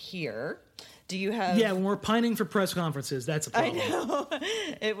up here. Do you have? Yeah, when we're pining for press conferences, that's a problem. I know.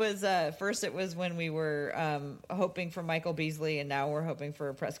 It was first. It was when we were hoping for Michael Beasley, and now we're hoping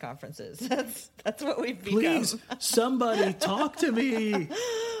for press conferences. That's what we've become. Please, somebody talk to me.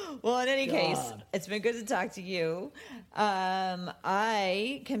 Well, in any case, it's been good to talk to you.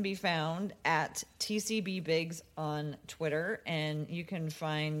 I can be found at TCB Biggs on Twitter, and you can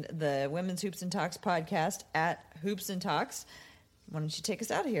find the Women's Hoops and Talks podcast at Hoops and Talks. Why don't you take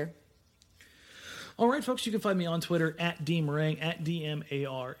us out of here? All right, folks, you can find me on Twitter at DMarang, at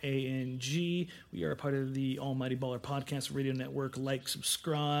DMARANG. We are a part of the Almighty Baller Podcast Radio Network. Like,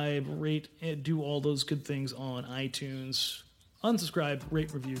 subscribe, rate, and do all those good things on iTunes. Unsubscribe,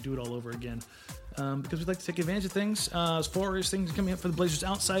 rate, review, do it all over again. Because we'd like to take advantage of things. As far as things coming up for the Blazers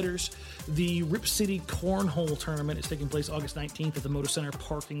Outsiders, the Rip City Cornhole Tournament is taking place August 19th at the Motor Center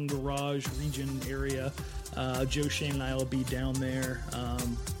Parking Garage Region area. Joe, Shane, and I will be down there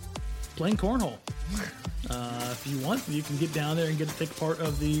playing cornhole. If you want, you can get down there and get to take part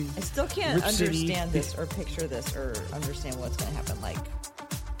of the. I still can't Rip City. understand this or picture this or understand what's going to happen. Like,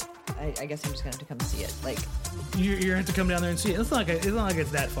 I guess I'm just going to have to come see it. Like, you're going to have to come down there and see it. It's not like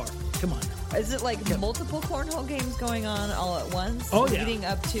it's that far. Come on. Is it like multiple cornhole games going on all at once? Oh, yeah. Leading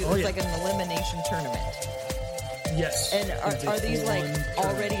up to Oh, it's yeah. like an elimination tournament. Yes. And are these like One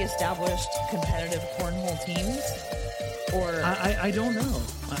already established competitive cornhole teams? Or I don't know.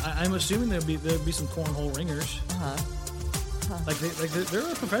 I'm assuming there'll be some cornhole ringers. Like there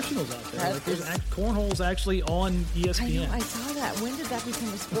are professionals out there. That Like there's is- cornhole's actually on ESPN. I saw that. When did that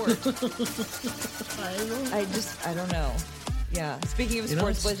become a sport? I don't know. Yeah. Speaking of You know,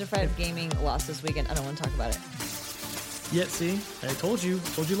 sports, it's- Blazer 5 Gaming lost this weekend. I don't want to talk about it. Yeah, see, I told you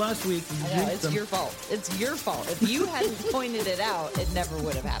last week. You I know, jinxed it's them. your fault. It's your fault. If you hadn't pointed it out, it never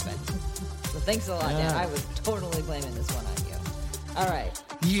would have happened. So thanks a lot, Dan. Yeah. I was totally blaming this one on you. All right.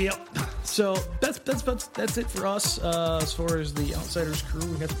 Yep. So that's it for us as far as the Outsiders crew.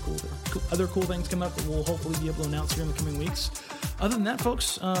 We got some other cool things coming up that we'll hopefully be able to announce here in the coming weeks. Other than that,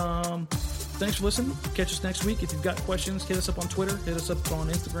 folks, thanks for listening. Catch us next week. If you've got questions, hit us up on Twitter. Hit us up on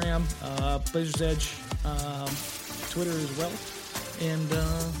Instagram, Blazers Edge, Twitter as well. And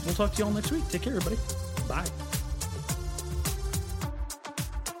we'll talk to you all next week. Take care, everybody. Bye.